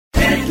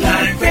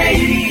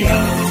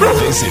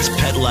This is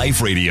Pet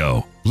Life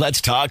Radio.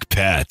 Let's talk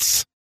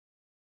pets.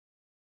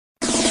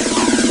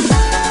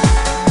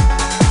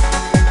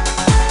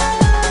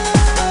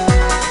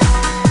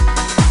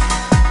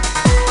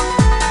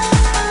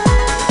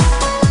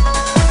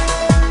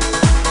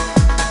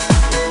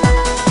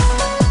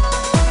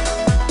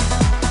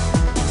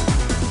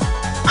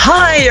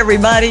 Hi,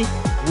 everybody.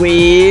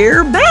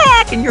 We're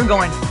back. And you're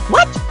going,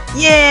 what?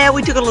 Yeah,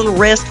 we took a little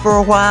rest for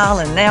a while,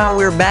 and now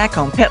we're back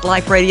on Pet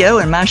Life Radio,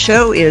 and my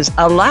show is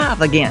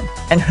alive again.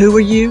 And who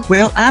are you?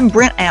 Well, I'm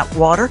Brent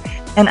Atwater,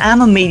 and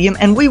I'm a medium,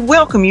 and we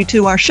welcome you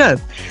to our show.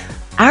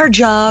 Our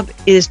job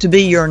is to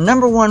be your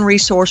number one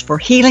resource for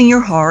healing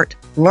your heart,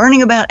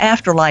 learning about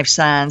afterlife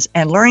signs,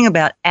 and learning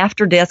about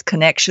after-death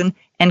connection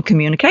and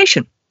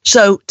communication.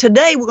 So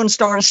today we're going to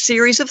start a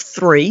series of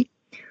 3.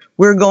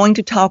 We're going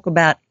to talk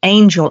about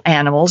angel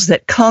animals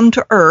that come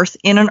to Earth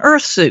in an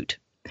Earth suit.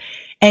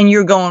 And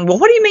you're going, well,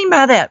 what do you mean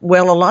by that?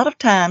 Well, a lot of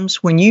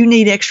times when you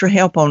need extra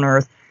help on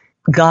Earth,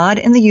 God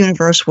and the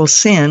universe will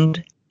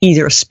send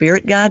either a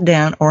spirit guide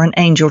down or an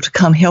angel to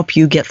come help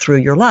you get through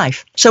your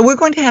life. So we're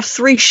going to have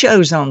 3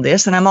 shows on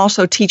this, and I'm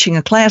also teaching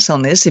a class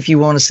on this. If you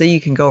want to see, you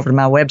can go over to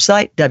my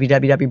website,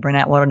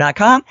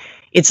 www.brentatwater.com.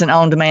 It's an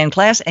on-demand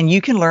class, and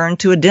you can learn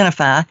to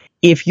identify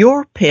if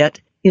your pet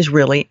is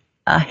really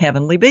a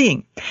heavenly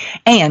being.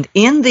 And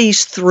in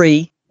these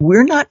 3,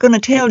 we're not going to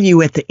tell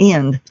you at the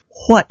end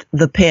what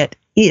the pet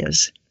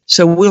is.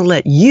 So we'll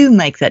let you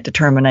make that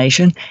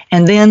determination,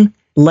 and then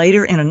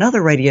later in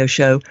another radio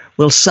show,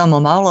 we'll sum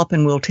them all up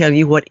and we'll tell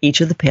you what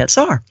each of the pets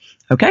are.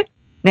 Okay?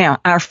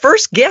 Now, our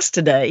first guest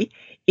today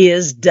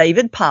is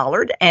David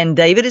Pollard, and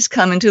David is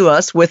coming to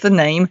us with the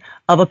name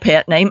of a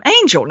pet named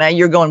Angel. Now,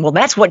 you're going, well,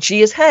 that's what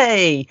she is.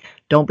 Hey,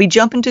 don't be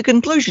jumping to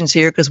conclusions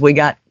here, because we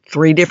got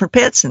 3 different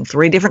pets and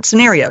 3 different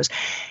scenarios.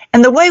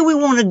 And the way we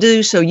want to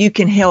do so you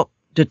can help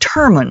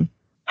determine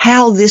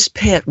how this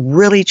pet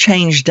really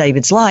changed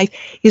David's life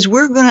is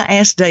we're going to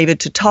ask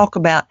David to talk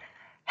about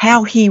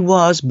how he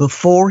was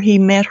before he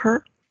met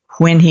her,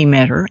 when he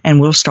met her,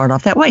 and we'll start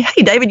off that way.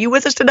 Hey, David, you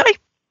with us today?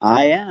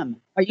 I am.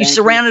 Are you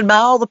surrounded by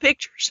all the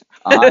pictures?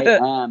 I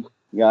am.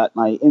 Got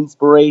my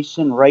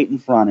inspiration right in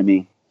front of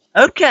me.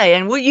 Okay,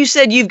 and you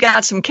said you've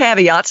got some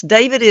caveats.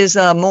 David is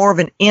more of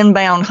an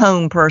inbound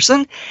home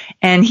person,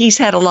 and he's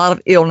had a lot of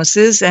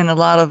illnesses and a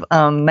lot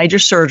of major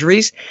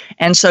surgeries.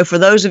 And so for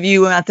those of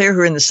you out there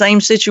who are in the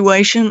same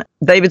situation,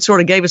 David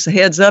sort of gave us a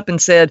heads up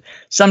and said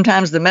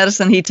sometimes the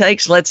medicine he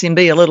takes lets him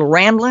be a little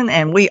rambling,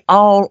 and we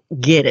all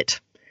get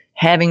it.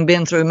 Having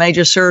been through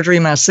major surgery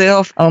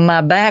myself on my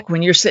back,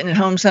 when you're sitting at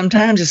home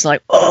sometimes, it's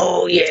like,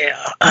 oh,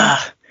 yeah,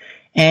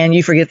 and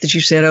you forget that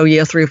you said, oh,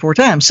 yeah, 3 or 4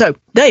 times. So,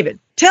 David,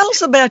 tell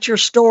us about your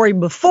story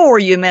before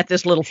you met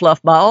this little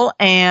fluff ball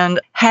and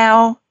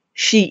how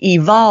she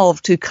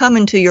evolved to come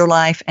into your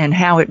life and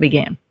how it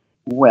began.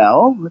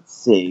 Well, let's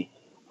see.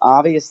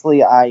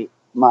 Obviously,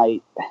 my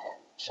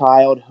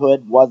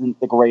childhood wasn't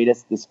the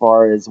greatest as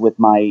far as with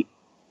my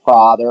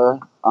father.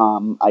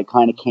 I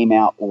kind of came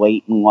out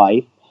late in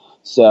life,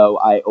 so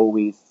I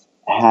always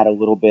had a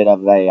little bit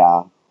of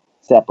a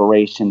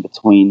separation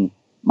between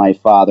my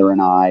father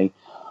and I.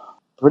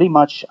 Pretty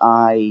much,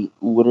 I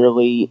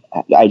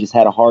just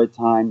had a hard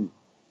time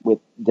with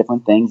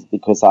different things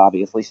because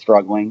obviously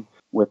struggling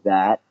with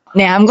that.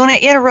 Now, I'm going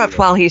to interrupt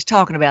while he's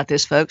talking about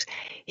this, folks.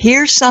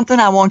 Here's something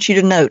I want you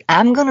to note.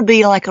 I'm going to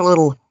be like a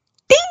little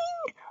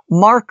ding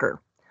marker.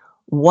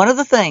 One of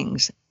the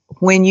things,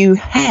 when you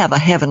have a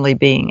heavenly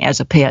being as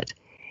a pet,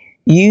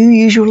 you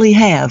usually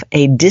have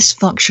a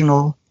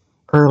dysfunctional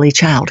early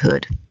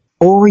childhood,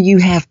 or you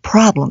have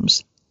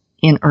problems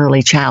in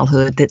early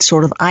childhood that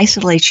sort of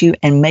isolate you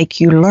and make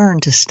you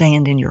learn to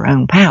stand in your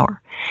own power.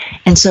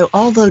 And so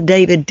although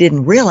David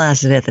didn't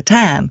realize it at the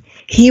time,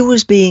 he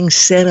was being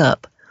set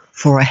up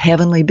for a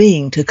heavenly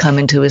being to come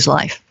into his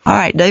life. All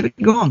right, David,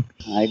 go on.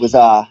 I was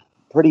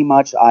pretty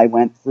much, I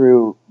went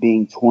through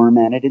being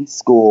tormented in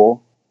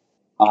school.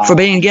 For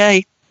being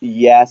gay?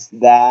 Yes,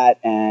 that,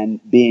 and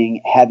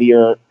being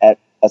heavier at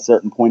a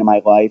certain point in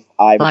my life.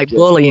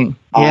 Bullying.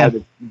 Yeah. I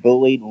was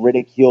bullied,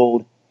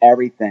 ridiculed,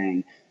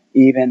 everything.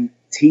 Even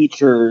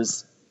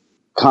teachers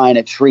kind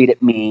of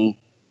treated me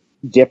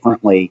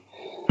differently.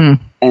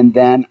 And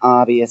then,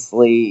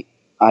 obviously,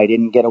 I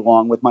didn't get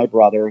along with my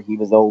brother. He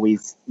was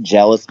always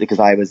jealous because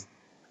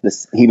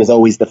he was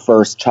always the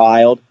first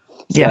child.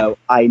 So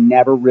I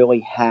never really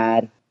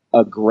had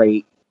a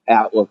great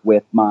outlook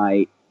with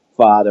my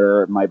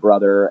father, my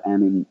brother,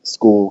 and in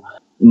school.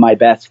 My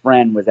best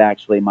friend was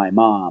actually my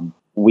mom.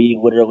 We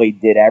literally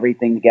did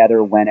everything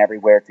together, went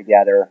everywhere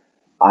together.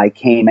 I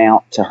came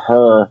out to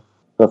her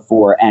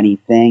before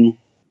anything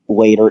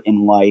later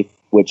in life,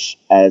 which,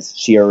 as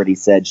she already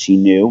said, she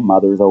knew.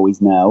 Mothers always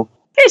know.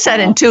 It's that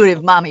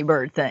intuitive mommy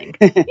bird thing.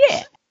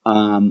 Yeah.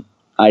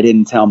 I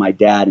didn't tell my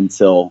dad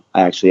until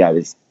I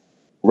was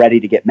ready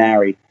to get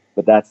married,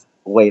 but that's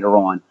later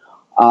on.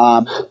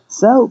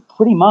 So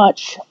pretty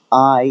much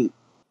I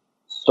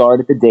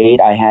started the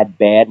date. I had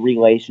bad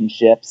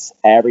relationships.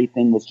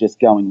 Everything was just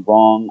going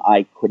wrong.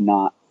 I could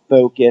not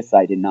focus.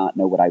 I did not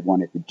know what I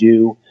wanted to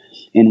do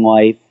in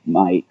life.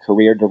 My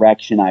career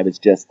direction, I was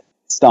just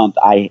stumped.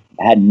 I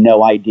had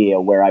no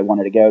idea where I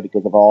wanted to go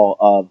because of all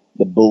of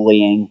the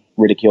bullying,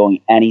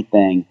 ridiculing,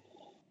 anything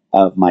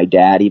of my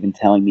dad, even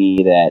telling me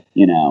that,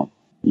 you know,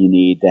 you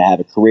need to have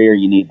a career,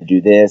 you need to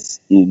do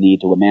this, you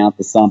need to amount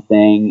to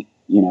something,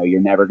 you know,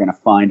 you're never going to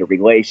find a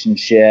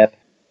relationship,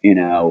 you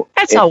know.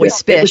 That's always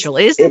special,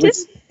 isn't it?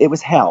 It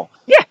was hell.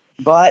 Yeah.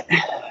 But,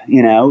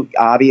 you know,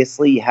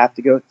 obviously you have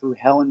to go through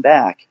hell and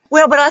back.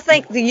 Well, but I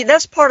think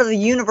that's part of the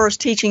universe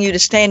teaching you to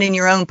stand in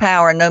your own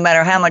power, and no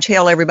matter how much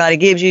hell everybody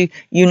gives you,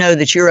 you know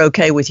that you're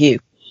okay with you,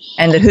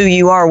 and that who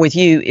you are with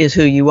you is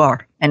who you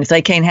are. And if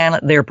they can't handle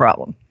it, their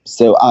problem.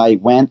 So I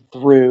went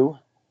through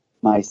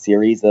my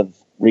series of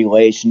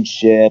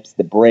relationships,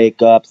 the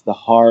breakups, the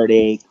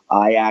heartache.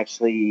 I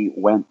actually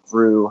went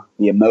through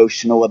the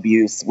emotional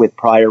abuse with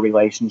prior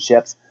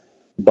relationships.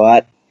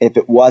 But if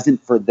it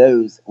wasn't for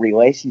those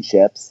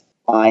relationships,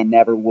 I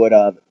never would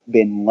have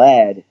been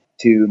led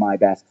to my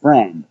best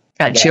friend.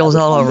 Got chills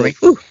all over me.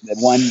 That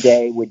one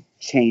day would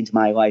change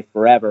my life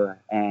forever.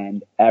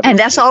 And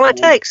that's all it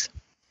takes.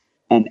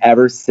 And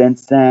ever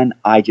since then,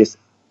 I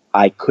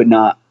could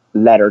not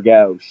let her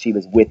go. She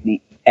was with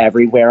me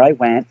everywhere I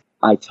went.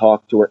 I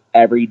talked to her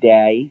every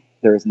day.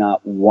 There's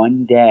not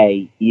one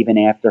day, even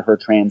after her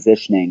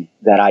transitioning,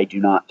 that I do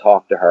not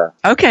talk to her.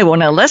 Okay, well,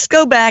 now let's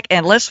go back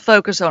and let's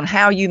focus on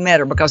how you met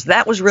her, because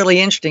that was really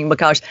interesting,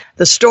 because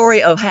the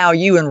story of how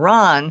you and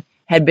Ron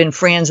had been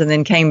friends and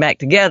then came back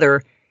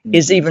together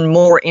is even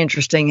more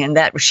interesting, and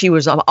that she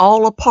was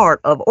all a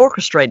part of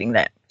orchestrating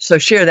that. So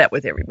share that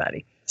with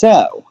everybody.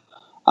 So,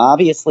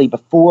 obviously,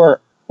 before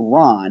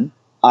Ron,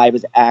 I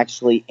was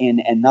actually in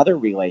another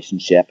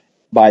relationship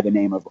by the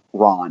name of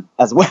Ron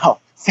as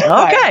well. So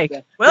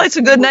okay. Well, it's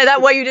a good name.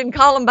 That way you didn't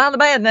call him by the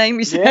bad name.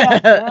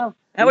 Yeah.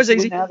 That was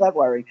easy. Didn't have that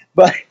worry.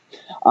 But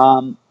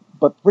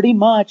pretty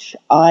much,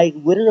 I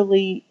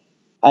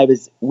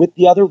was with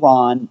the other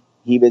Ron.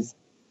 He was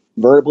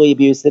verbally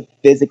abusive,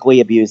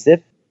 physically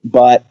abusive.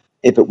 But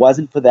if it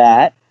wasn't for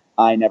that,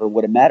 I never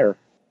would have met her.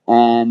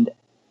 And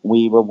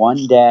we were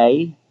one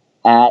day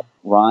at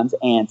Ron's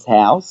aunt's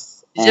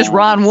house. Is this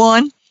Ron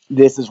 1?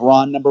 This is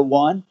Ron number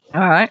 1.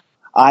 All right.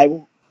 I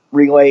will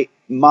relate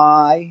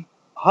my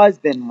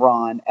husband,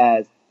 Ron,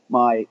 as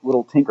my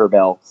little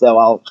Tinkerbell. So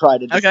I'll try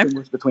to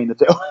distinguish between the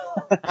two.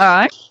 All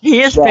right.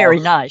 He is very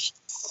nice.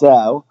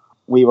 So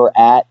we were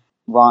at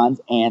Ron's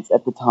aunt's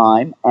at the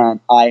time, and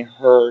I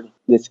heard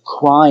this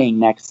crying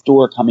next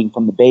door coming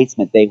from the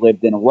basement. They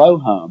lived in a row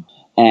home,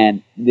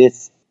 and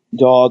this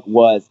dog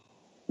was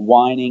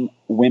whining,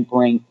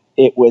 whimpering.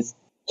 It was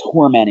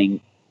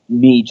tormenting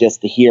me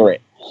just to hear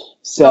it.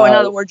 So in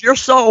other words, your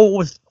soul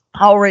was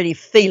already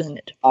feeling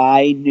it.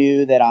 I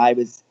knew that I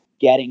was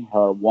getting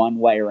her one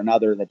way or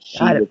another, that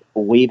she was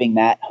leaving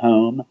that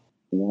home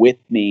with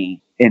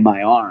me in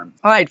my arms.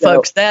 All right,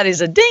 folks, that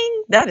is a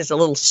ding. That is a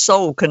little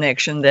soul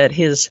connection that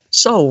his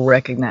soul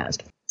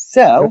recognized.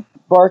 So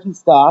Barton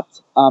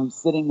stopped.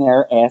 Sitting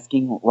there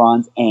asking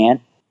Ron's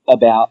aunt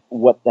about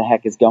what the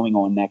heck is going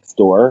on next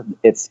door.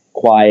 It's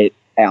quiet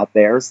out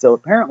there. So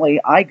apparently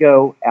I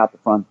go out the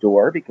front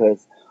door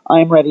because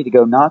I'm ready to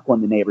go knock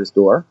on the neighbor's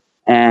door.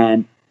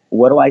 And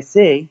what do I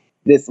see?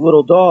 This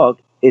little dog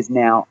is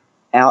now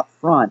out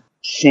front,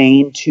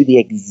 chained to the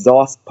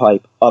exhaust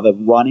pipe of a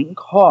running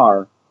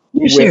car.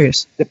 You're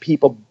serious? The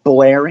people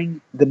blaring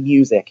the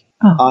music.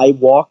 Oh. I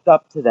walked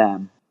up to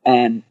them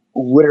and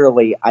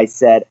literally I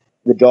said,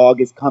 "The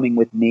dog is coming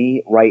with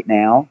me right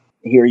now.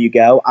 Here you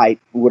go." I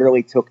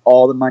literally took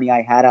all the money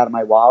I had out of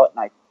my wallet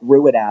and I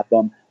threw it at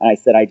them. And I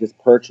said, "I just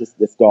purchased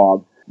this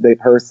dog." The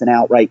person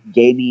outright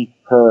gave me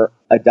her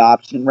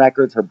adoption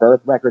records, her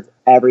birth records,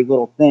 every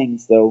little thing.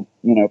 So,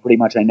 you know, pretty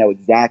much I know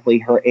exactly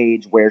her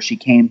age, where she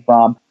came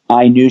from.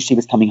 I knew she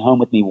was coming home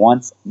with me.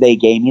 Once they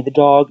gave me the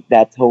dog,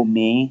 that told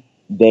me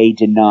they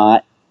did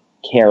not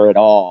care at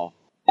all.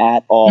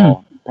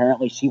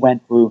 Apparently she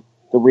went through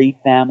 3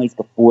 families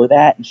before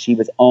that, and she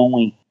was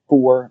only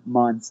 4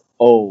 months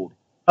old.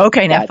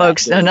 Okay, now,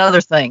 folks,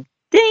 another thing.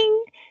 Ding!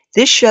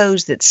 This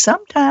shows that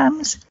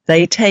sometimes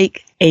they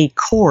take a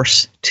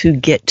course to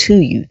get to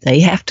you.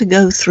 They have to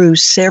go through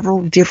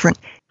several different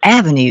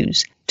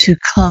avenues to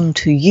come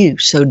to you.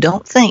 So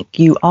don't think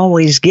you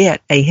always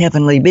get a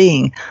heavenly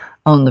being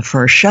on the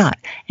first shot.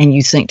 And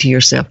you think to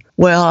yourself,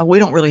 well, we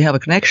don't really have a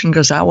connection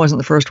because I wasn't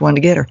the first one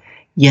to get her.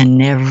 You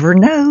never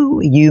know.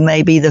 You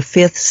may be the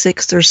 5th,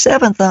 6th, or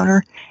 7th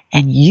owner,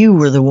 and you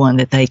were the one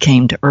that they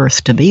came to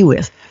Earth to be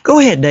with. Go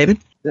ahead, David.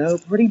 So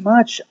pretty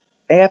much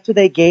after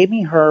they gave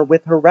me her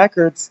with her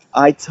records,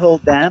 I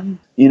told them,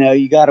 you know,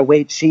 you got to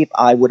wait, sheep.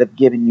 I would have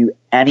given you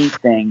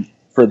anything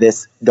for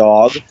this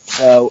dog.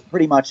 So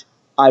pretty much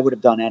I would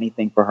have done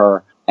anything for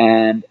her.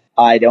 And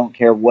I don't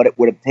care what it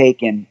would have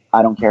taken.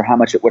 I don't care how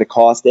much it would have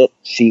cost it.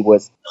 She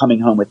was coming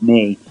home with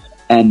me.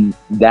 And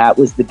that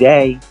was the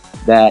day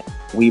that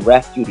we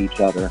rescued each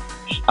other.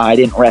 I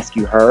didn't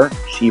rescue her.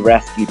 She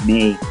rescued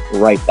me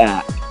right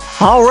back.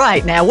 All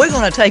right, now we're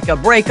going to take a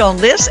break on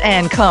this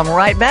and come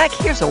right back.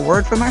 Here's a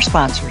word from our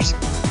sponsors.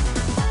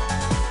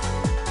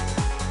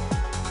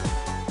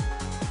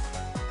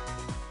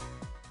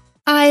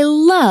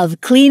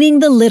 love cleaning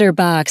the litter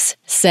box,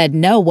 said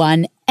no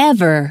one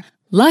ever.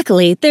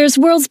 Luckily, there's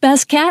World's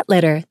Best Cat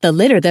Litter, the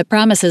litter that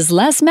promises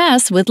less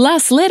mess with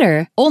less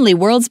litter. Only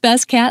World's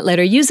Best Cat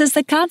Litter uses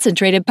the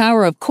concentrated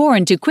power of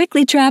corn to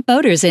quickly trap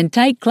odors in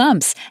tight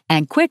clumps.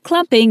 And quick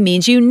clumping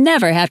means you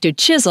never have to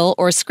chisel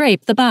or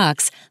scrape the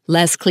box.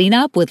 Less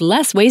cleanup with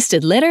less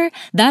wasted litter?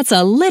 That's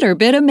a litter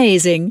bit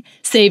amazing.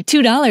 Save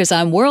 $2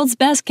 on World's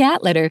Best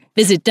Cat Litter.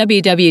 Visit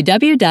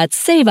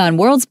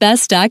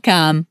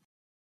www.saveonworldsbest.com.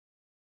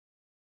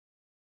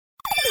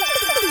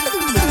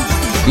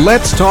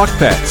 Let's Talk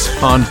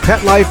Pets on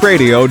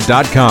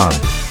PetLifeRadio.com.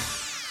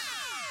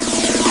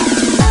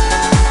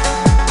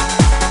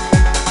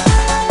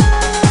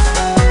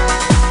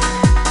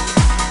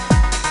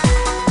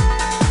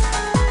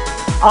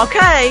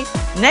 Okay,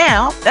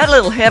 now that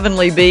little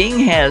heavenly being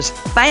has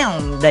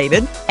found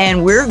David,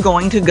 and we're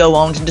going to go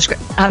on to describe.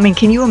 I mean,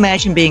 can you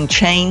imagine being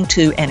chained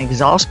to an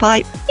exhaust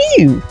pipe?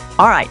 Ew.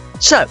 All right,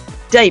 so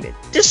David,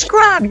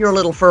 describe your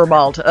little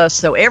furball to us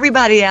so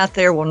everybody out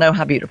there will know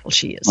how beautiful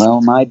she is. Well,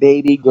 my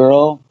baby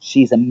girl,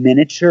 she's a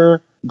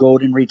miniature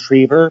golden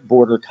retriever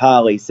border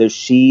collie, so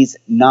she's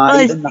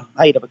not even the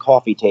height of a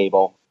coffee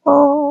table.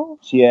 Oh.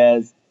 She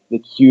has the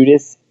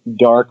cutest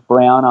dark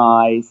brown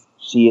eyes.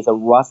 She is a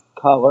rust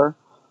color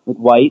with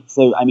white,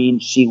 so I mean,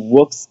 she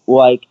looks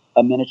like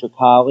a miniature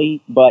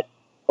collie, but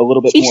a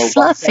little bit more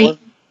fluffy. Color,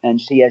 and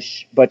she has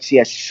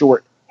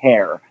short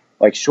hair,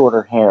 like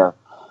shorter hair.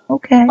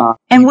 Okay.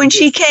 And when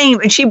she came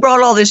and she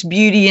brought all this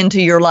beauty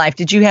into your life,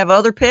 did you have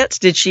other pets?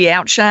 Did she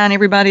outshine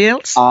everybody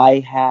else?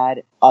 I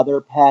had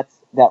other pets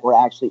that were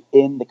actually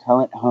in the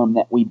current home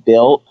that we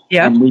built.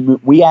 Yeah.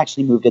 And we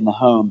actually moved in the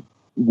home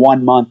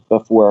 1 month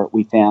before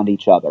we found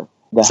each other.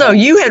 So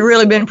you had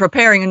really been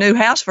preparing a new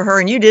house for her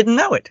and you didn't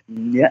know it.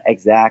 Yeah,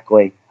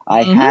 exactly.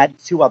 I had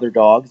 2 other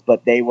dogs,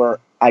 but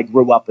I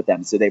grew up with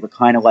them. So they were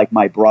kind of like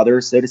my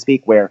brothers, so to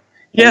speak, where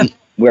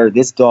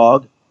this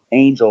dog,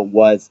 Angel,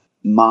 was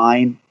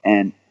mine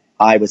and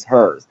I was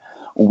hers.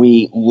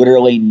 We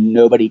literally,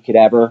 nobody could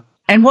ever.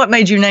 And what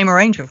made you name her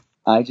Angel?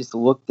 I just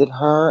looked at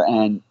her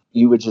and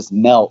you would just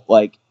melt.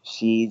 Like,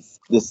 she's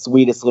the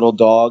sweetest little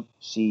dog.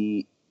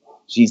 She's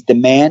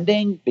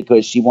demanding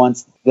because she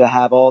wants to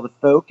have all the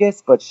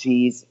focus, but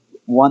she's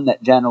one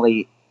that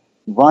generally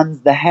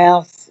runs the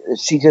house.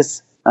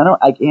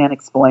 I can't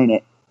explain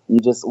it.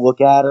 You just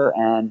look at her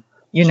and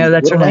you know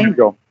that's her name.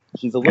 Angel.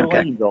 She's a little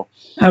angel.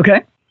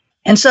 Okay.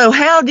 And so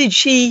how did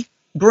she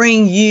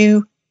bring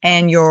you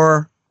and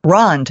your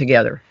Ron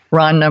together?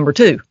 Ron number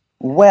 2.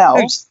 Well,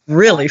 it's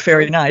really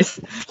very nice.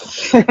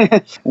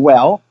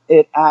 Well,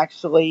 it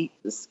actually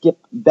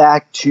skipped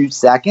back 2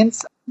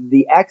 seconds.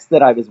 The ex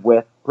that I was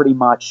with pretty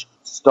much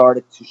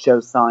started to show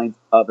signs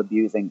of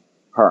abusing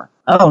her.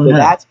 Oh, so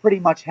that's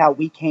pretty much how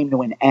we came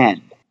to an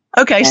end.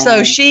 Okay,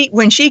 so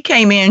when she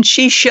came in,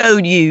 she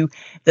showed you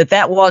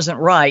that wasn't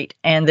right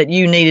and that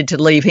you needed to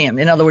leave him.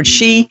 In other words,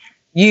 she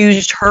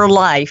used her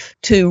life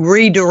to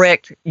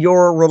redirect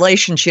your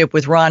relationship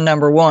with Ron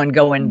number 1,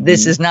 going,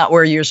 this is not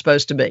where you're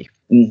supposed to be.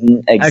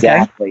 Mm-hmm,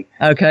 exactly.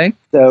 Okay.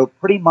 So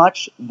pretty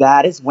much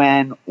that is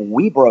when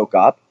we broke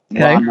up,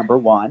 Ron number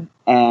 1,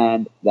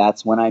 and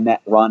that's when I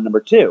met Ron number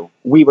 2.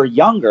 We were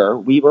younger.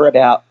 We were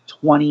about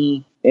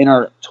 20, in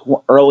our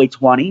early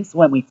 20s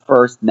when we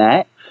first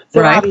met.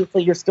 So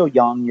obviously you're still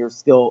young. You're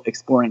still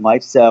exploring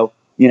life. So,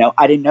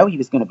 I didn't know he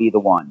was going to be the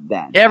one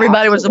then.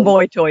 Everybody was a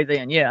boy toy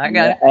then. Yeah, I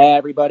got it.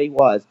 Everybody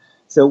was.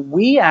 So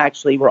we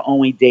actually were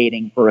only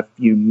dating for a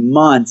few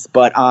months,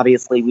 but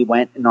obviously we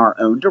went in our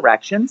own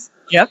directions.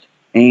 Yep.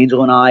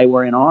 Angel and I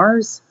were in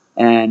ours,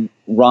 and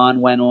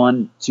Ron went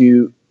on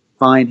to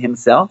find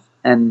himself.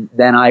 And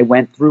then I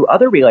went through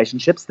other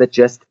relationships that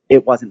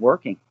it wasn't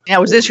working. Now,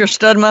 was this your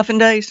stud muffin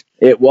days?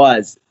 It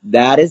was.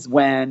 That is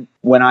when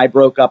I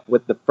broke up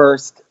with the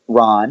first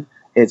Ron,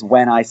 is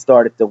when I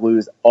started to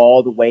lose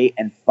all the weight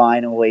and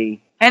finally.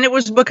 And it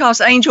was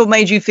because Angel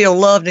made you feel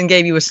loved and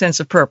gave you a sense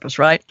of purpose,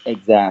 right?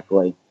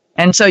 Exactly.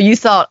 And so you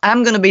thought,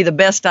 I'm going to be the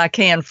best I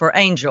can for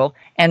Angel.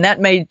 And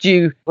that made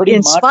you,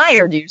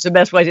 inspired you, is the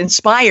best way to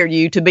inspire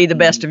you to be the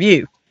best of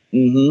you.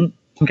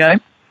 Mm-hmm. Okay.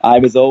 I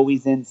was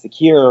always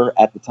insecure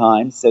at the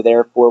time. So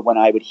therefore, when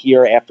I would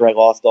hear after I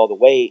lost all the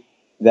weight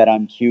that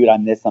I'm cute,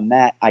 I'm this, I'm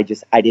that, I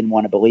didn't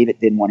want to believe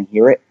it, didn't want to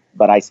hear it.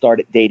 But I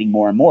started dating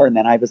more and more. And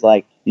then I was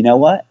like, you know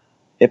what?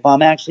 If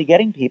I'm actually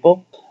getting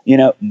people,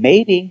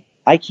 maybe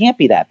I can't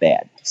be that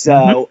bad.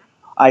 So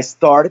I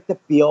started to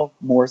feel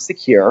more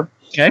secure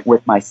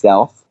with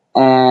myself.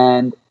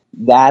 And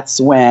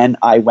that's when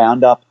I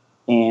wound up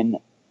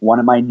in one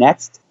of my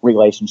next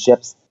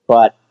relationships.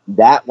 But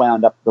that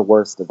wound up the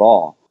worst of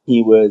all.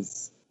 He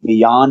was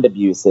beyond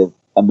abusive,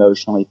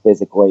 emotionally,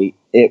 physically.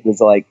 It was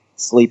like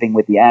sleeping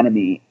with the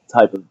enemy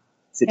type of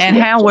situation.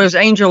 And how was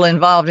Angel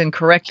involved in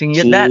correcting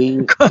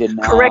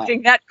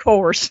correcting that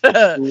course?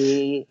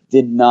 She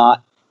did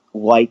not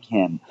like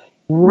him.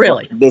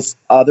 Really? This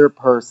other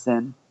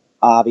person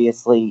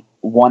obviously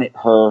wanted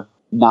her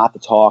not to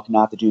talk,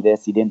 not to do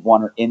this. He didn't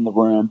want her in the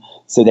room.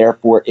 So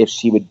therefore, if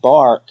she would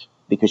bark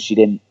because she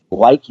didn't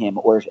like him,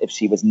 or if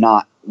she was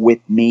not with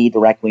me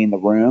directly in the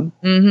room,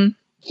 Mm-hmm.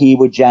 he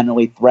would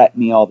generally threaten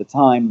me all the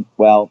time.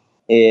 Well,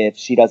 if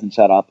she doesn't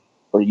shut up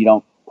or you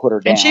don't put her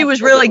down. And she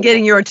was really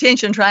getting your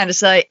attention, trying to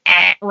say,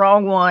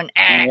 wrong one,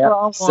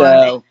 wrong one.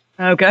 So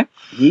okay.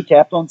 he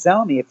kept on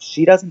telling me, if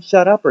she doesn't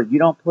shut up or you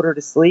don't put her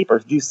to sleep or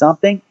do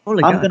something,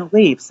 Holy I'm God. going to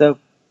leave. So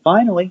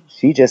finally,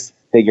 she just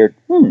figured,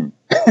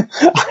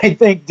 I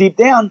think deep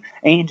down,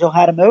 Angel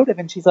had a motive,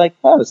 and she's like,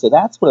 oh, so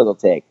that's what it'll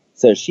take.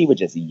 So she would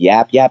just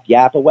yap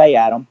away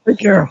at him. Good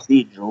girl.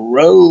 She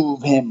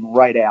drove him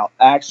right out.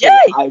 Actually,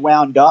 Yay! I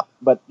wound up,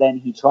 but then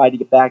he tried to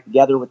get back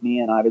together with me,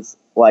 and I was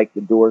like,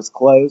 the door's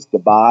closed,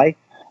 goodbye.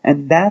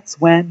 And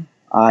that's when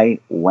I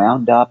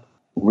wound up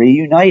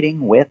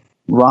reuniting with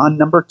Ron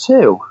number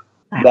 2.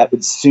 Wow. That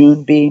would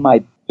soon be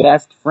my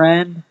best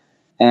friend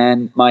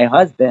and my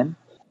husband.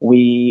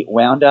 We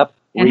wound up.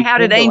 And how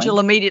did rekindling. Angel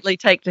immediately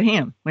take to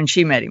him when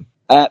she met him?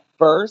 At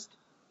first,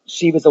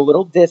 she was a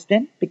little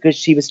distant because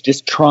she was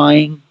just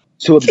trying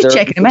to observe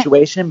checking the him out.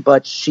 situation,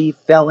 but she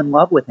fell in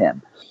love with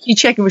him. She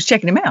was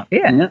checking him out.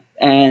 Yeah. Yeah.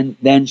 And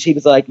then she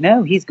was like,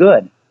 no, he's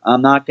good.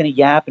 I'm not going to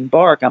yap and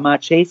bark. I'm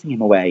not chasing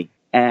him away.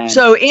 And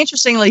So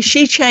interestingly,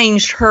 she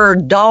changed her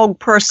dog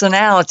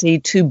personality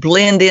to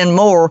blend in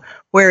more,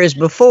 whereas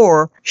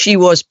before she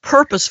was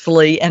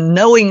purposefully and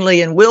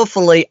knowingly and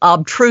willfully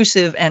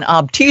obtrusive and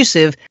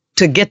obtusive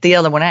to get the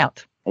other one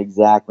out.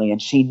 exactly.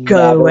 And she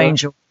Go,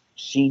 Angel.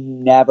 She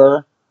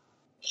never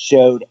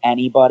showed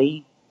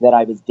anybody that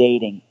I was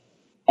dating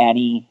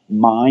any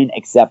mind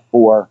except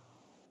for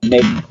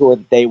making sure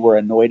that they were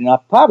annoyed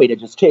enough, probably to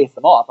just chase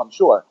them off, I'm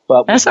sure.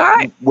 But That's all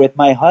right. With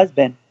my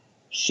husband,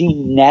 she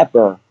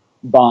never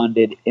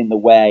bonded in the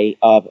way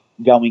of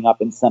going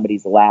up in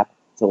somebody's lap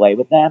to lay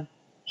with them.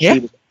 Yeah. She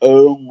was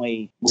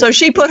only... So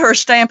she put her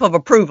stamp of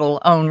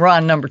approval on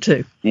Ron number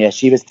 2. Yeah,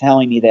 she was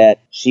telling me that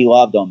she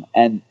loved him.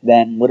 And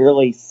then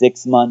literally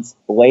 6 months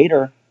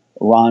later,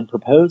 Ron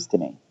proposed to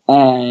me.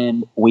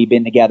 And we've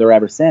been together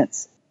ever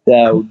since.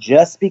 So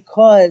just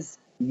because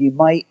you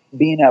might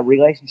be in a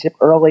relationship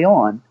early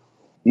on,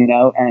 you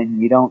know,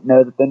 and you don't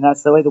know that they're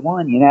necessarily the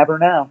one, you never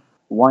know.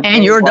 One And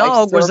day your life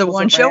dog was the circles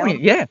one showing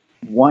you. around. Yeah.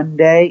 One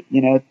day,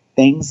 you know,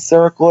 things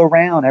circle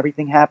around.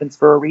 Everything happens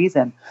for a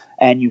reason.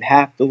 And you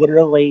have to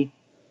literally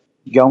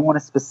go on a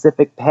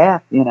specific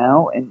path, you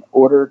know, in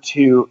order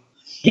to...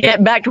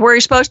 Get back to where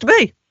you're supposed to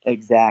be.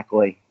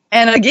 Exactly.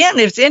 And again,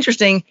 it's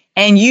interesting.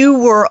 And you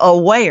were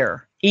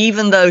aware,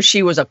 even though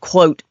she was a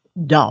quote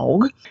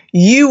dog,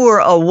 you were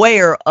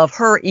aware of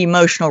her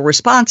emotional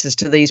responses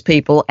to these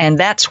people. And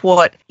that's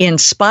what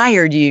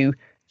inspired you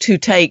to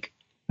take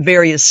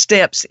various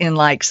steps in,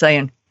 like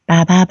saying,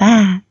 bye, bye,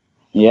 bye.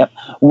 Yep.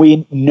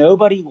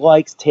 Nobody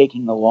likes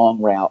taking the long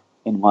route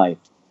in life.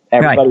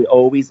 Everybody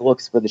always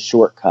looks for the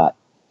shortcut.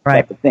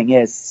 Right. But the thing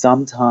is,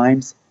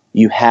 sometimes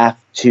you have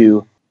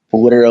to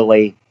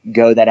literally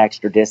go that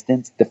extra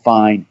distance to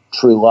find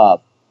true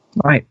love.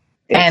 Right.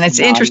 And it's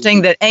not interesting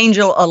easy. that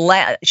Angel,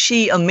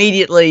 she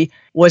immediately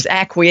was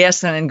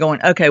acquiescent and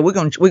going, okay, we're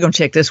going to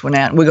check this one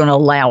out and we're going to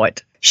allow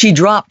it. She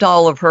dropped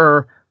all of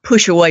her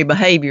push away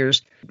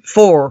behaviors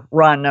for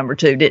Ron number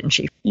 2, didn't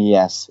she?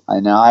 Yes. I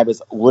know. I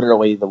was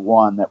literally the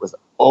one that was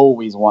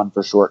always one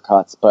for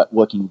shortcuts. But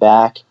looking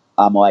back,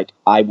 I'm like,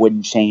 I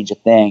wouldn't change a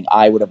thing.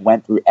 I would have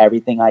went through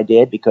everything I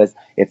did, because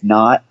if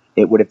not,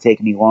 it would have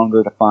taken me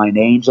longer to find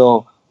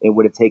Angel. It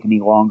would have taken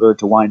me longer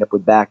to wind up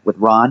back with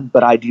Ron.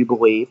 But I do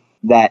believe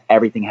that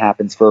everything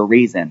happens for a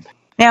reason.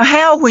 Now,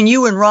 how, when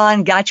you and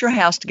Ron got your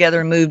house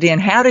together and moved in,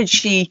 how did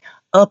she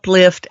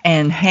uplift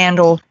and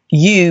handle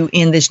you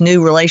in this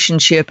new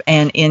relationship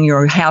and in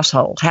your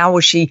household? How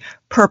was she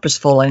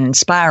purposeful and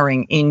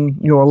inspiring in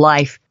your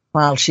life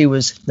while she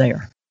was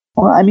there?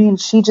 Well, I mean,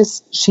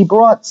 she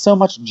brought so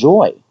much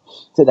joy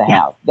to the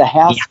house. The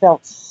house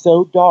felt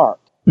so dark.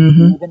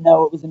 Mm-hmm. Even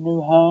though it was a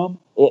new home,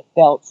 it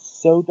felt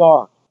so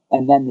dark.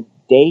 And then the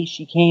day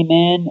she came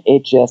in,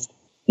 it just,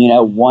 you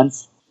know,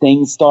 once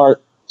things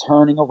start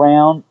turning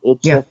around,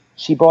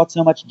 she brought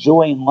so much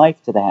joy and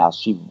life to the house.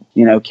 She,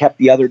 you know, kept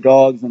the other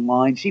dogs in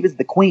line. She was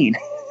the queen.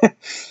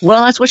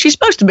 Well, that's what she's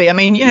supposed to be. I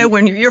mean, you know,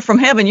 when you're from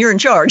heaven, you're in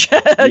charge.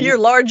 You're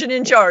large and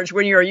in charge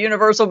when you're a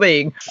universal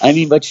being. I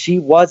mean, but she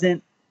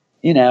wasn't,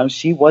 you know,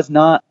 she was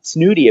not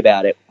snooty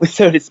about it,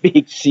 so to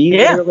speak.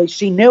 Literally,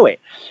 she knew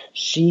it.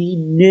 She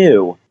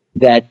knew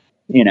that,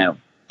 you know.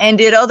 And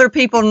did other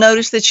people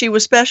notice that she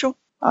was special?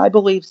 I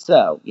believe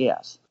so,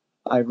 yes.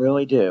 I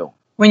really do.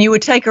 When you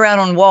would take her out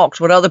on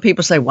walks, would other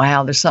people say,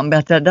 wow, there's something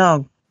about that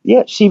dog?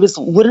 Yeah, she was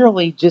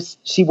literally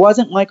she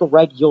wasn't like a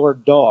regular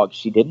dog.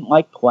 She didn't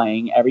like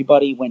playing.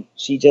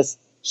 She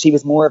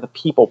was more of a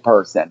people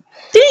person.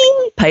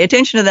 Ding! Pay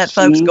attention to that,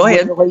 folks. Go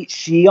ahead.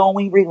 She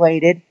only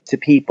related to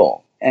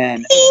people.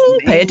 And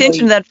pay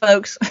attention to that,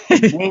 folks.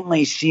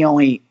 Mainly, she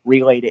only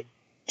related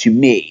to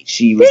me.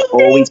 She was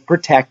always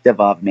protective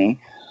of me.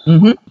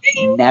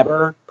 Mm-hmm.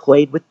 Never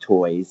played with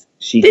toys.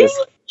 She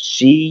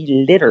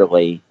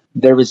literally,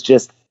 there was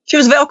just... She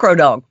was a Velcro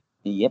dog.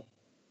 Yep.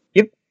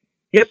 Yep.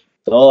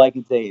 That's all I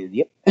can say is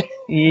yep.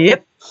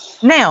 Yep.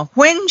 Now,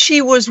 when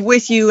she was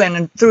with you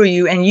and through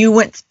you, and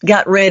you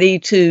got ready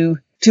to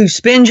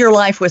spend your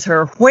life with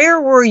her, where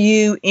were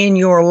you in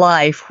your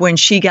life when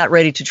she got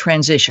ready to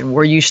transition?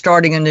 Were you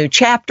starting a new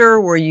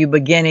chapter? Were you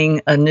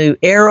beginning a new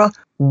era?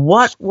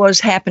 What was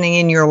happening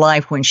in your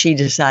life when she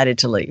decided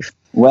to leave?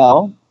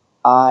 Well,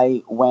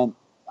 I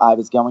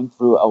was going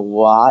through a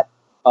lot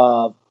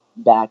of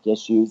back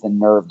issues and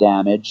nerve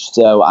damage,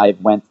 so I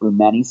went through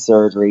many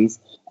surgeries.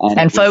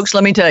 And folks,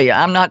 let me tell you,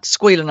 I'm not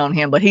squealing on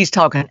him, but he's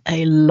talking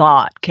a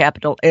lot,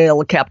 capital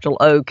L, capital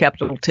O,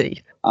 capital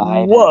T. I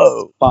had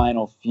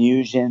spinal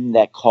fusion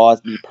that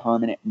caused me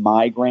permanent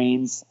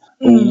migraines.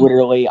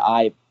 Literally,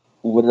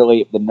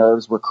 the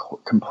nerves were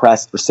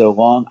compressed for so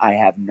long. I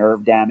have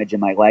nerve damage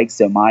in my leg,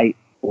 so my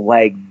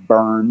leg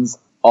burns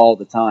all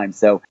the time.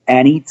 So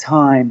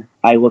anytime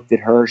I looked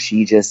at her,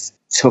 she just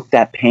took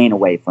that pain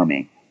away from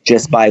me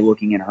just by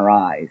looking in her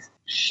eyes.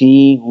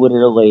 She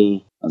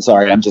literally, I'm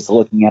sorry, I'm just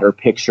looking at her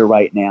picture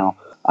right now.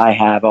 I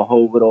have a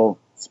whole little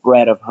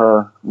spread of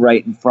her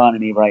right in front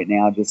of me right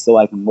now, just so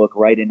I can look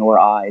right into her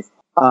eyes.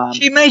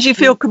 She made you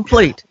feel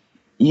complete.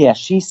 Yeah,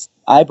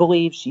 I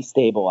believe she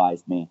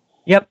stabilized me.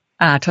 Yep,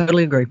 I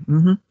totally agree.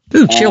 Mm-hmm.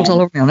 Ooh, chills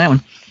all over me on that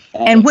one.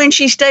 And when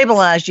she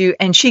stabilized you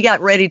and she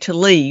got ready to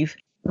leave,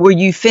 were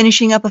you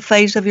finishing up a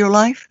phase of your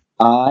life?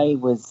 I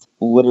was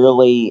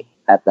literally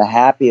at the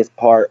happiest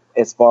part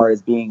as far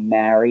as being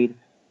married.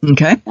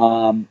 Okay.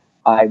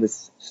 I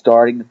was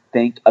starting to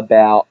think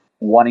about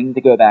wanting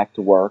to go back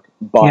to work,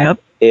 but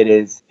it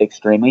is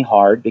extremely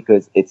hard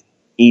because it's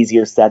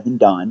easier said than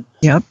done.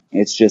 Yep.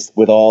 It's just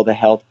with all the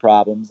health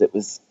problems,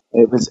 it's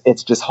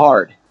just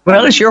hard.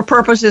 Well, it's your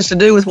purpose is to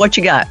do with what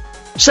you got.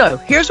 So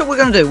here's what we're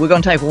going to do. We're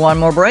going to take one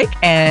more break,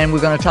 and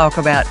we're going to talk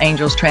about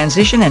Angel's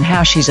transition and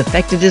how she's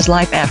affected his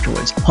life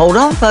afterwards. Hold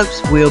on,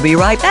 folks. We'll be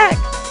right back.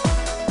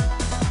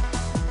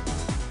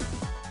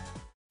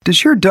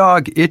 Does your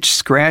dog itch,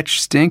 scratch,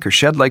 stink, or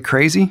shed like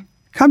crazy?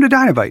 Come to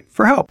Dinovite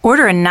for help.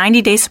 Order a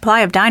 90-day supply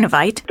of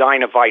Dinovite.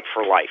 Dinovite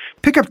for life.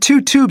 Pick up 2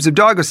 tubes of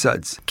Doggo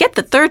Suds. Get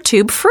the 3rd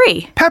tube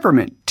free.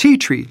 Peppermint, tea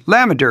tree,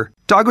 lavender,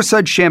 Doggo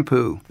Sud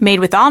shampoo. Made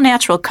with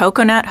all-natural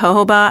coconut,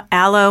 jojoba,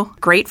 aloe.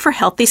 Great for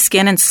healthy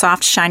skin and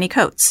soft, shiny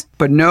coats.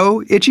 But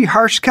no itchy,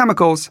 harsh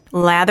chemicals.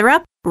 Lather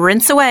up,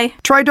 rinse away.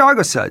 Try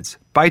Doggo Suds.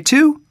 Buy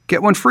 2,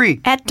 get 1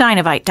 free. At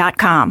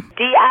Dinovite.com.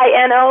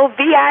 DINOVITE.com.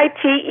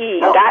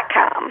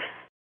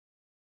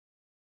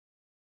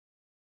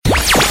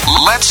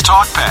 Let's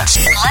talk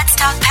pets. Let's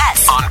talk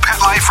pets On Pet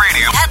Life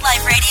Radio. Pet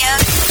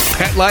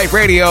Life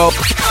Radio.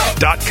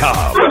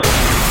 PetLifeRadio.com.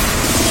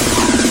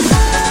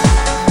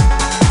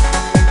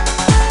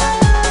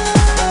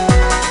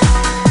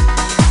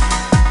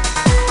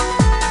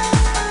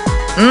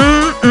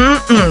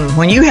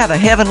 When you have a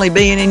heavenly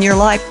being in your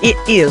life, it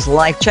is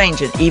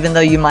life-changing, even though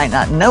you might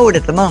not know it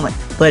at the moment,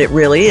 but it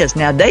really is.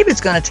 Now,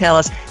 David's going to tell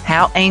us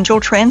how Angel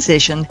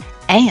transitioned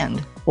and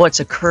what's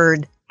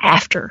occurred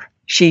after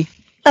she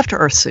left her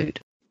Earth suit.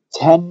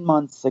 10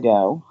 months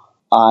ago,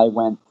 I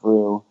went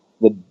through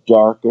the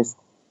darkest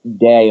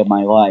day of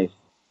my life.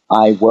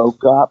 I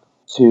woke up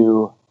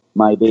to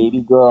my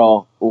baby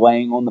girl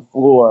laying on the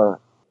floor,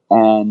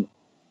 and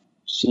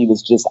she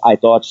was I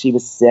thought she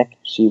was sick.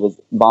 She was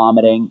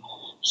vomiting.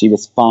 She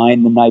was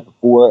fine the night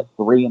before at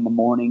 3 in the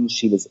morning.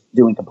 She was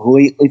doing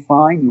completely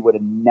fine. You would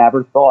have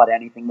never thought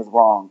anything was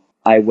wrong.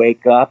 I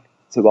wake up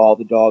to all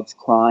the dogs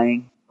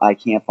crying. I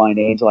can't find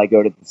Angel. I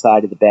go to the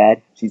side of the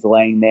bed. She's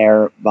laying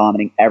there,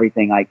 vomiting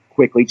everything. I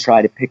quickly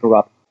try to pick her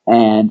up,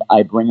 and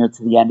I bring her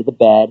to the end of the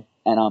bed,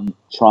 and I'm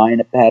trying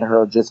to pet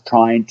her, just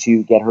trying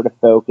to get her to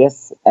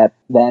focus.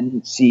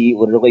 Then she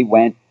literally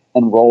went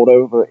and rolled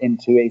over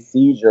into a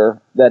seizure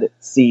that it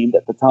seemed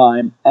at the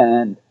time,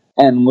 and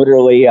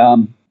literally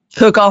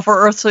took off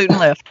her Earth suit and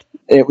left.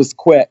 It was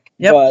quick.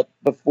 Yep. But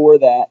before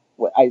that,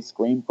 I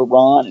screamed for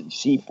Ron, and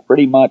she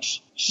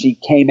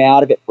came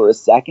out of it for a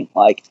second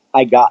like,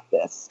 I got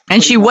this.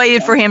 And she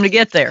waited for him to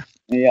get there.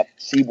 Yep,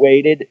 she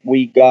waited.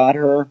 We got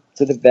her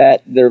to the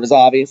vet. There was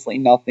obviously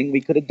nothing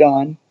we could have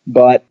done,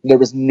 but there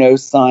was no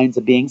signs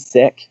of being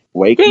sick.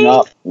 Waking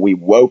up, we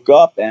woke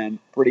up, and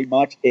pretty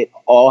much it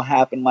all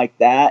happened like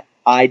that.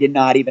 I did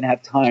not even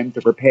have time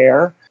to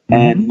prepare.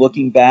 And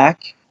looking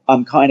back,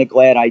 I'm kind of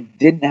glad I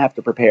didn't have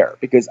to prepare,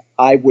 because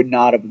I would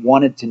not have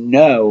wanted to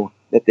know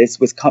that this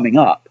was coming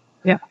up.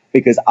 Yeah.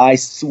 Because I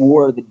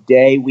swore the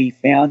day we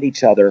found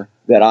each other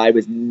that I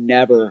was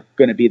never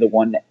going to be the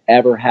one to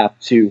ever have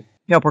to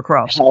help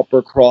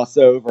her cross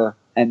over.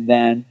 And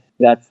then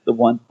that's the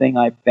one thing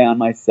I found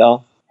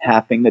myself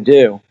having to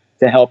do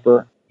to help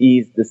her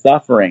ease the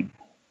suffering.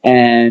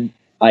 And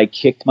I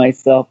kicked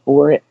myself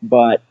for it,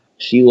 but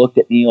she looked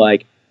at me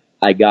like,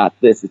 I got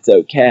this, it's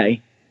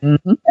okay.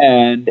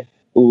 And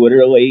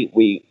literally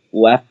we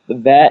left the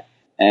vet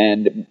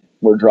and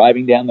we're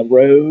driving down the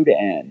road,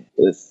 and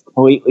it was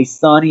completely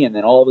sunny, and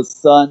then all of a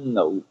sudden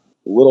the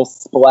little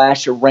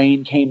splash of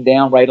rain came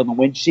down right on the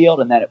windshield,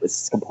 and then it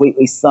was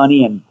completely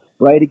sunny and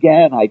bright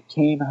again. I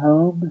came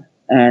home,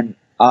 and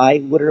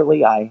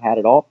I had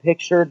it all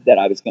pictured that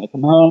I was going to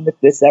come home if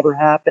this ever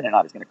happened, and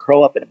I was going to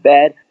curl up in a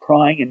bed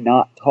crying and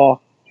not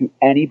talk to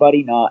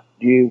anybody, not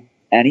do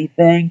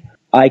anything.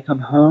 I come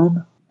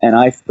home and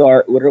I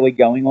start literally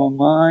going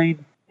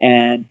online,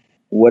 and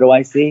what do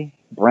I see?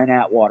 Brent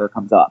Atwater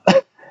comes up.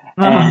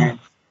 And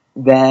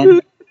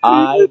then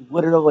I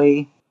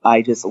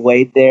just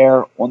laid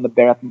there on the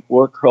bathroom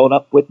floor, curled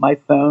up with my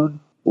phone,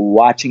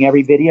 watching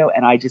every video,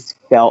 and I just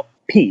felt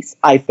peace.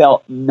 I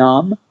felt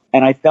numb,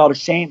 and I felt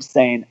ashamed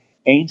saying,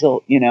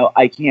 Angel,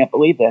 I can't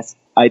believe this.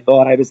 I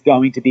thought I was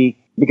going to be,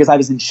 because I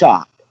was in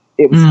shock.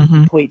 It was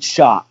complete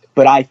shock.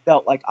 But I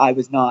felt like I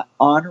was not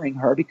honoring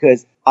her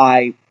because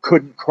I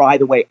couldn't cry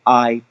the way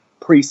I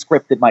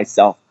pre-scripted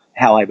myself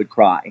how I would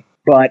cry.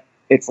 But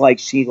it's like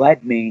she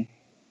led me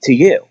to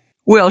you.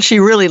 Well, she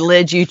really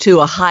led you to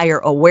a higher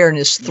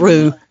awareness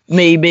through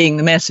me being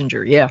the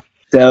messenger. Yeah.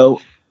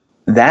 So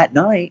that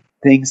night,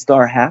 things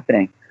start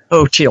happening.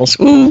 Oh, chills.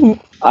 Ooh.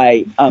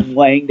 I'm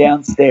laying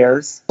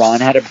downstairs. Ron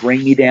had to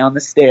bring me down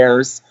the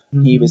stairs.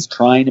 He was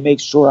trying to make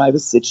sure I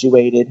was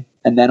situated.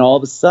 And then all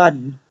of a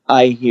sudden,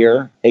 I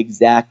hear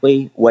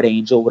exactly what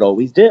Angel would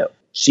always do.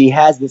 She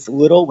has this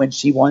little, when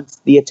she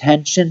wants the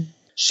attention,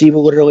 she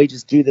will literally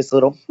just do this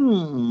little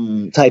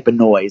type of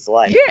noise.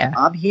 Like, yeah,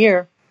 I'm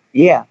here.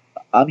 Yeah,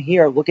 I'm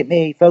here. Look at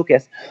me.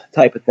 Focus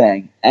type of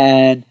thing.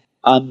 And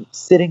I'm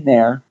sitting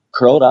there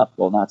curled up.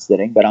 Well, not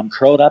sitting, but I'm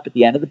curled up at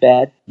the end of the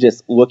bed,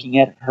 just looking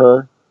at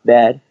her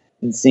bed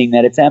and seeing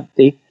that it's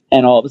empty.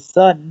 And all of a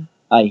sudden,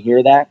 I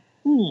hear that,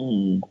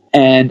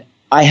 and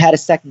I had to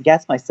second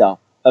guess myself.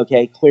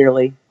 Okay,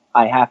 clearly,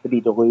 I have to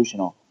be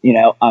delusional.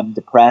 I'm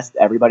depressed.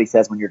 Everybody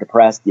says when you're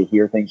depressed, you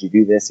hear things, you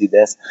do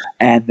this.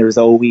 And there's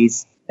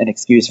always an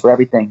excuse for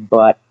everything.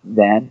 But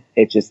then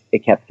it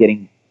kept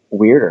getting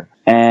weirder.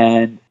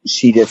 And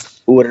she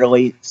just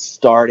literally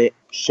started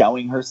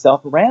showing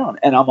herself around.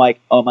 And I'm like,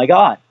 oh my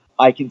God,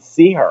 I can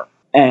see her.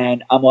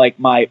 And I'm like,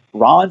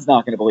 Ron's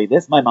not going to believe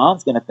this. My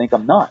mom's going to think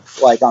I'm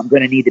nuts. Like, I'm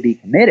going to need to be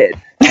committed.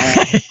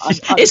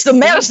 It's the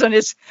medicine.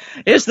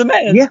 It's the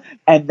medicine. Yeah.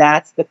 And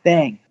that's the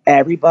thing.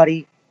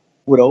 Everybody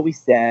would always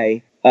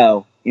say,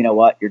 oh, you know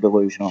what? You're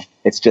delusional.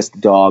 It's just a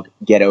dog.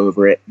 Get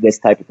over it. This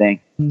type of thing.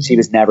 She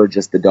was never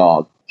just a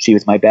dog. She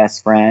was my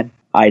best friend.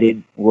 I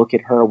didn't look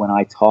at her when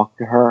I talked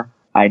to her.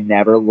 I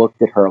never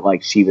looked at her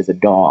like she was a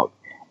dog,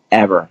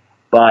 ever.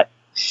 But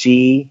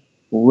she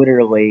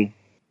literally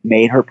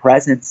made her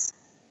presence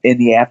in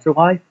the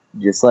afterlife,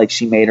 just like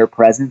she made her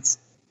presence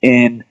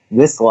in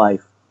this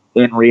life,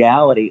 in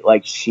reality.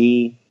 Like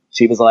she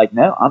was like,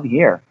 no, I'm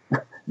here.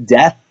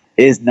 Death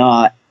is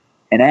not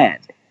an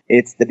end.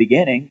 It's the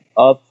beginning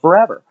of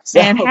forever. So,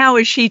 and how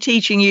is she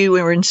teaching you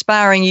or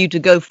inspiring you to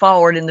go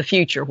forward in the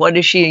future? What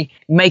is she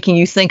making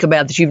you think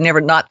about that you've never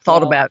not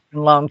thought about in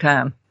a long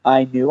time?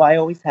 I knew I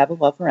always have a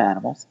love for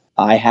animals.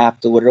 I have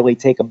to literally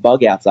take a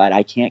bug outside.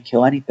 I can't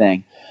kill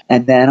anything.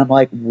 And then I'm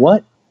like,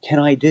 what can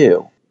I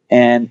do?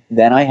 And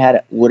then I had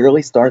to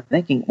literally start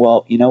thinking,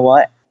 well, you know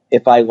what?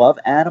 If I love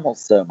animals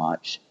so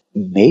much,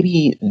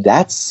 maybe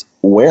that's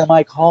where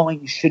my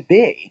calling should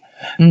be.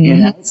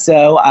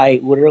 So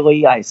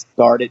I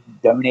started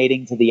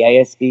donating to the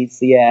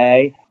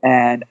ASPCA,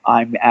 and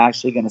I'm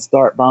actually going to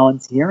start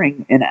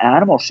volunteering in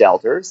animal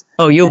shelters.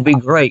 Oh, you'll be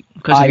great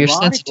because of your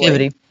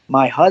sensitivity.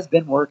 My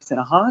husband works in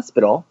a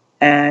hospital,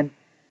 and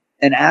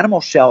an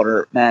animal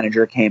shelter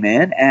manager came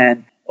in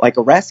and like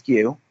a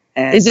rescue.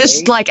 And is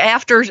this like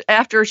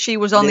after she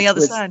was on the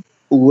other side?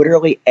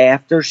 Literally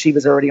after she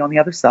was already on the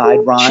other side.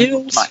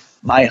 Ron,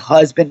 my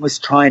husband was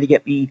trying to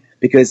get me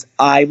because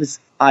I was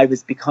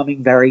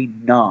becoming very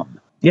numb.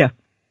 Yeah.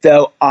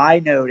 So I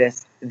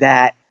noticed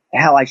that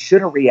how I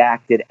should have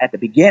reacted at the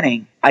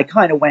beginning, I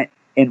kind of went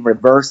in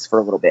reverse for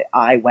a little bit.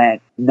 I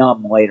went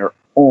numb later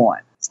on,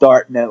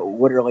 starting to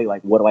literally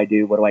like, what do I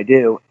do? What do I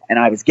do? And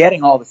I was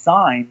getting all the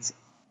signs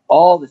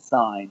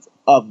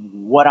of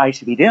what I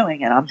should be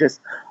doing. And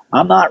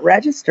I'm not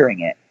registering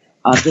it.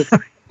 I'm just,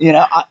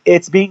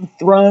 it's being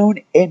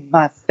thrown in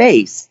my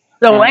face.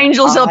 So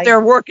Angel's up there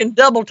working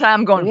double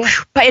time going,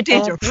 pay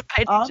attention,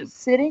 pay attention. I'm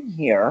sitting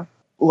here,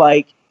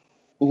 like,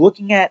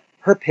 looking at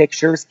her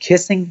pictures,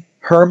 kissing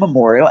her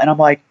memorial, and I'm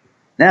like,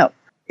 no,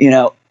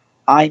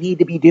 I need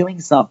to be doing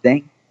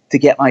something to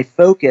get my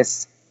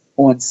focus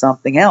on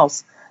something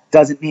else.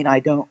 Doesn't mean I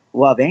don't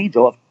love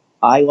Angel. If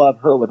I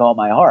love her with all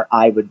my heart,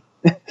 I would,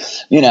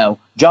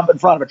 jump in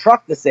front of a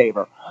truck to save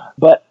her.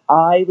 But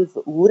I was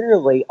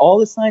literally, all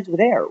the signs were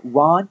there.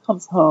 Ron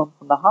comes home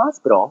from the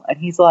hospital, and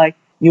he's like,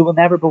 you will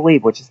never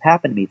believe what just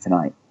happened to me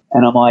tonight.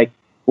 And I'm like,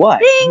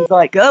 what? He's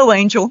like, go,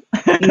 Angel.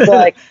 He's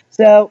like,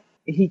 so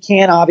he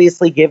can't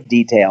obviously give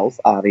details,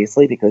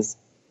 obviously, because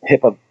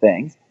HIPAA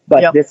things.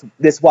 But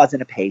this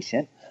wasn't a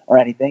patient or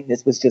anything.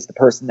 This was just a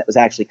person that was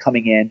actually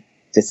coming in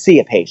to see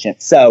a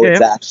patient. So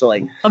it's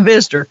actually a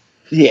visitor.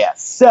 Yeah.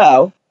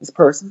 So this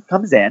person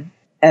comes in,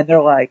 and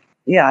they're like,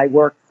 yeah, I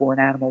work for an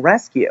animal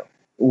rescue.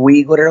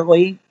 We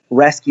literally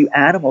rescue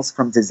animals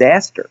from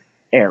disaster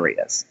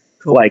areas.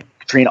 Cool. Like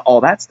Katrina,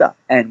 all that stuff.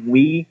 And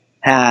we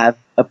have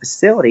a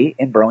facility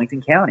in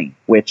Burlington County,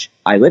 which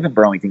I live in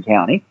Burlington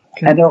County.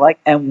 Okay. And they're like,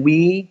 and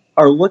we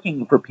are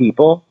looking for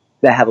people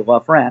that have a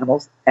love for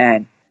animals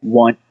and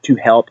want to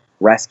help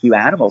rescue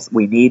animals.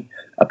 We need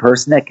a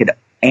person that could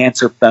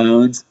answer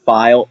phones,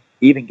 file,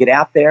 even get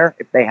out there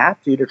if they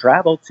have to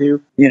travel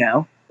to,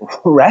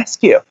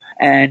 rescue.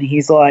 And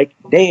he's like,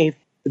 Dave,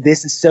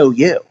 this is so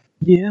you.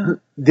 Yeah.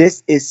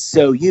 This is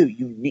so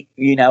you.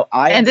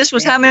 And this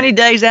was how many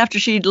days after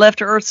she'd left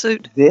her Earth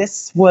suit?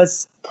 This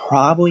was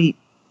probably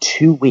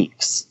 2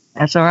 weeks.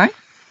 That's all right.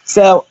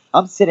 So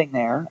I'm sitting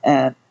there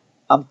and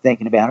I'm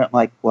thinking about it. I'm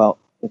like, well,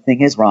 the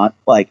thing is, Ron,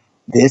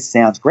 this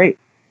sounds great,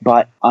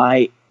 but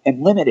I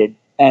am limited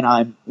and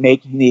I'm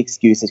making the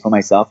excuses for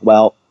myself.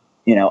 Well,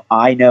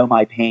 I know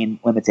my pain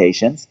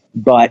limitations,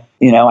 but,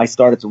 I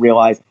started to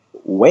realize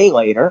way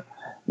later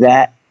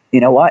that,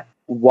 what?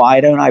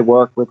 Why don't I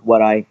work with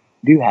what I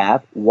do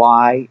have?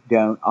 Why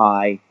don't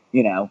I,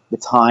 the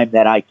time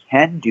that I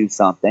can do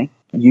something,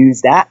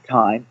 use that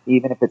time,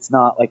 even if it's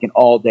not like an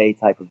all day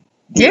type of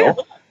deal. Yeah.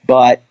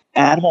 But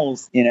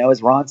animals,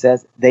 as Ron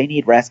says, they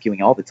need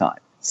rescuing all the time.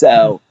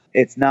 So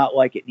it's not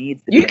like it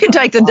needs to be. You can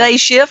take the day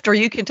shift, or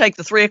you can take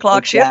the 3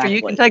 o'clock shift, or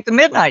you can take the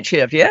midnight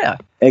shift. Yeah.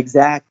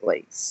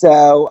 Exactly.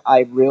 So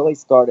I really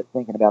started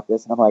thinking about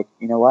this, and I'm like,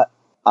 you know what?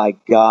 I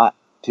got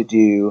to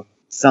do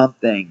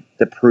something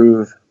to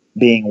prove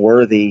being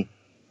worthy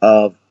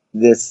of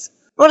this.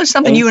 Well, it's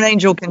something you and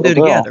Angel can do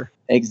together.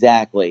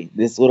 Exactly.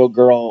 This little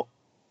girl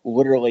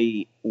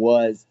literally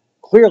was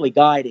clearly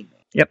guiding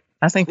me. Yep.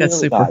 I think that's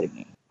super. Guiding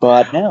me.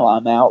 But no,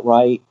 I'm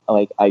outright,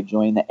 I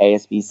joined the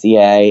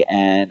ASPCA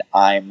and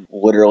I'm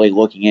literally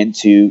looking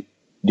into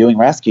doing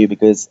rescue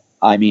because,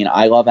 I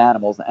love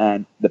animals.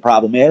 And the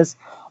problem is,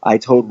 I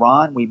told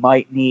Ron we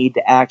might need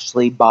to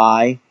actually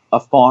buy a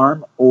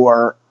farm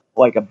or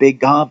like a big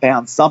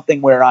compound,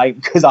 something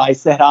because I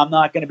said I'm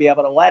not going to be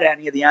able to let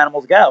any of the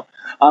animals go.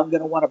 I'm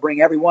going to want to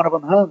bring every one of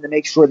them home to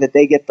make sure that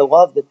they get the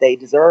love that they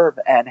deserve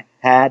and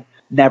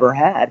never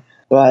had.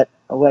 But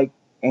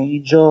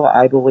Angel,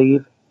 I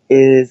believe,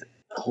 is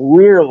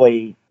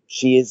clearly,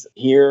 she is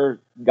here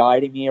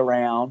guiding me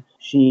around.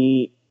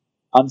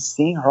 I'm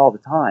seeing her all the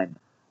time.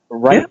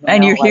 Right now,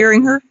 and you're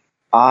hearing her?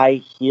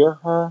 I hear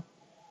her.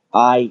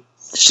 I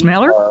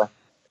smell her.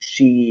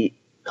 She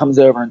comes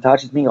over and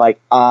touches me.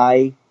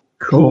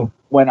 Cool.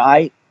 When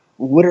my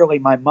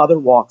mother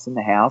walks in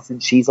the house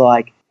and she's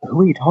like,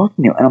 who are you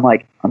talking to? And I'm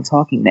like, I'm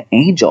talking to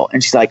Angel.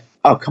 And she's like,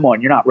 oh, come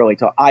on, you're not really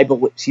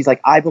talking. She's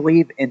like, I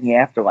believe in the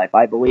afterlife.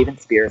 I believe in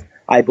spirits.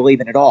 I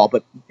believe in it all.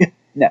 But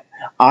no,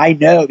 I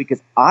know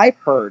because I've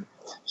heard,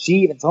 she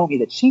even told me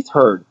that she's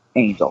heard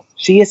angels.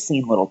 She has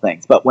seen little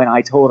things. But when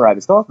I told her I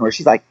was talking to her,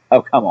 she's like,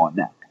 oh, come on,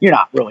 no. You're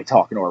not really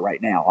talking to her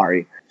right now, are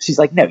you? She's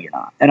like, no, you're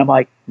not. And I'm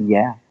like,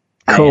 yeah,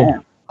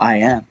 cool. I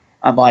am.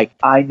 I'm like,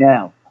 I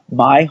know.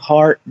 My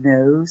heart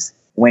knows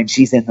when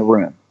she's in the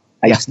room.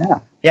 I just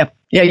know. Yeah.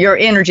 Yeah, your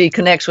energy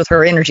connects with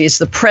her energy. It's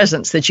the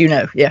presence that you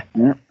know. Yeah.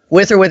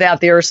 With or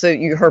without the earth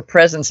suit, her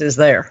presence is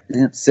there.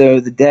 And so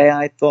the day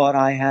I thought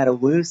I had to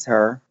lose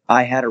her,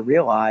 I had to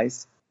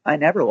realize I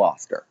never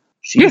lost her.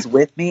 She's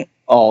with me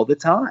all the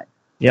time.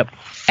 Yep.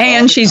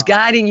 And she's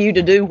guiding you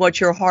to do what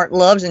your heart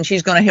loves, and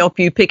she's going to help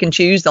you pick and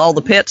choose all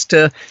the pets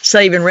to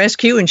save and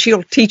rescue, and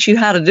she'll teach you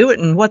how to do it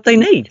and what they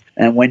need.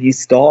 And when you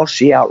stall,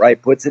 she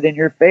outright puts it in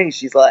your face.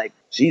 She's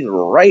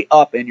right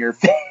up in your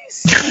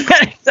face.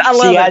 I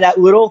love it. She had that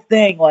little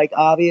thing,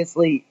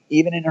 obviously,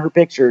 even in her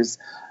pictures,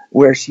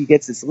 where she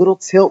gets this little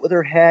tilt with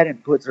her head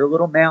and puts her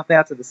little mouth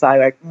out to the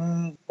side,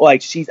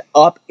 like she's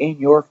up in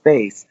your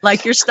face.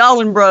 Like you're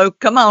stalling, bro.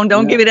 Come on,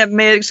 don't give me that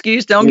mad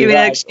excuse. Don't give me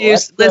that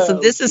excuse. Listen,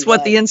 this is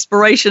what the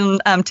inspiration,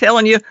 I'm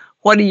telling you.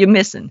 What are you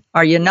missing?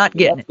 Are you not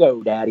getting it? Let's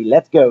go, Daddy.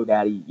 Let's go,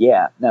 Daddy.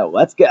 Yeah, no,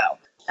 let's go.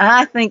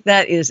 I think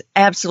that is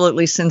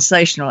absolutely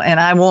sensational, and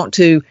I want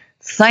to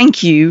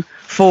thank you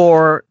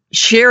for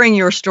sharing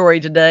your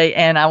story today,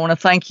 and I want to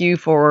thank you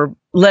for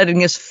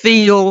letting us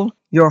feel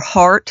your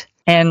heart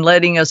and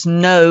letting us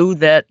know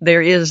that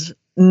there is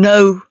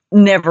no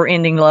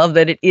never-ending love,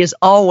 that it is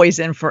always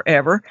and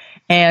forever.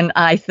 And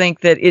I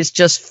think that it's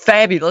just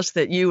fabulous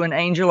that you and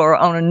Angel are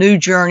on a new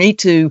journey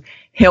to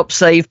help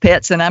save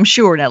pets. And I'm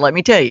sure, now let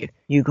me tell you,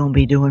 you're going to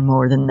be doing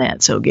more than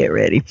that, so get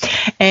ready.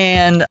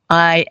 And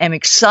I am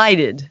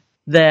excited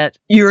that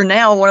you're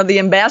now one of the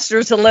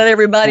ambassadors to let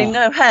everybody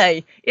know,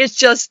 hey, it's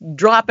just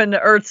dropping the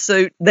earth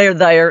suit. They're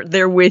there.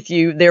 They're with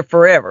you. They're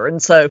forever.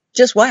 And so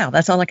just, wow,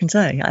 that's all I can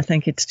say. I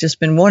think it's just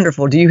been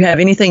wonderful. Do you have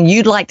anything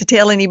you'd like to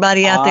tell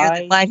anybody out there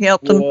that might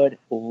help them? I would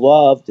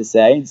love to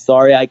say, and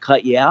sorry I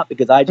cut you out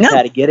because I just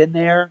had to get in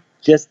there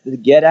just to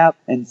get out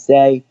and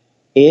say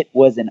it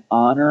was an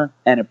honor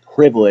and a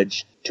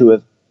privilege to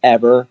have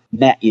ever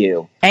met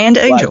you. And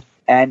Angel.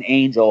 And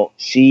Angel,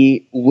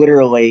 she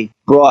literally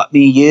brought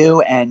me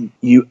you, and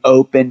you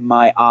opened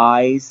my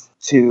eyes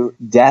to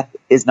death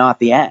is not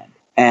the end.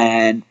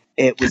 And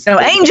it was... No,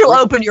 Angel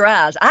opened your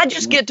eyes. I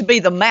just get to be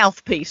the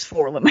mouthpiece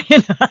for them.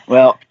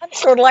 Well... I'm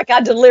sort of like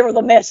I deliver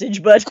the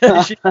message, but...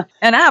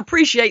 and I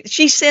appreciate...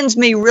 She sends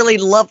me really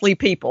lovely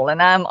people, and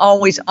I'm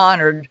always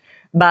honored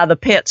by the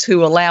pets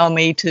who allow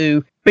me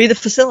to be the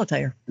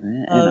facilitator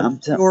of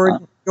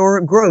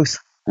your growth.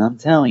 I'm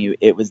telling you,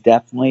 it was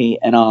definitely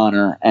an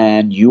honor,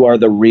 and you are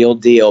the real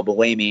deal.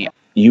 Believe me,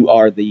 you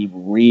are the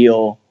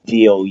real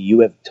deal.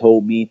 You have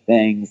told me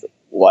things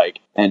like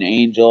an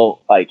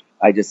angel. Like,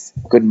 I just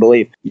couldn't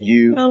believe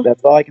you. Well,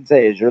 that's all I can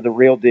say is you're the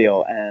real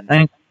deal,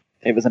 and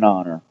it was an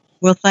honor.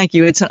 Well, thank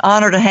you. It's an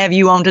honor to have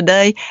you on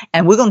today,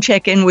 and we're going to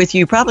check in with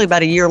you probably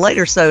about a year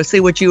later, so see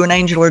what you and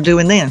Angel are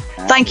doing then.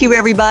 Thank you,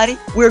 everybody.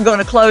 We're going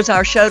to close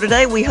our show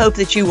today. We hope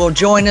that you will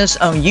join us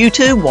on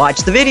YouTube. Watch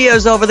the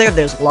videos over there.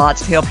 There's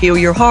lots to help heal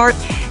your heart.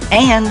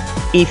 And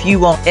if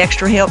you want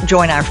extra help,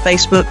 join our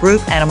Facebook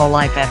group, Animal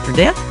Life After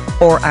Death,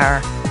 or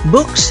our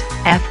books,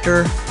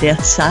 After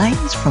Death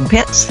Signs from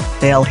Pets.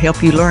 They'll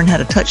help you learn how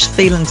to touch,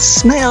 feel, and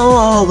smell,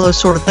 all those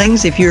sort of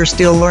things if you're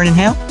still learning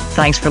how.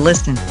 Thanks for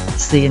listening.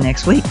 See you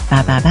next week.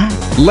 Bye.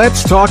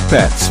 Let's Talk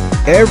Pets,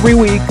 every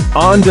week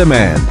on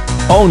demand,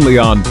 only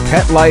on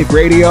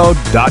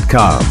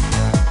PetLifeRadio.com.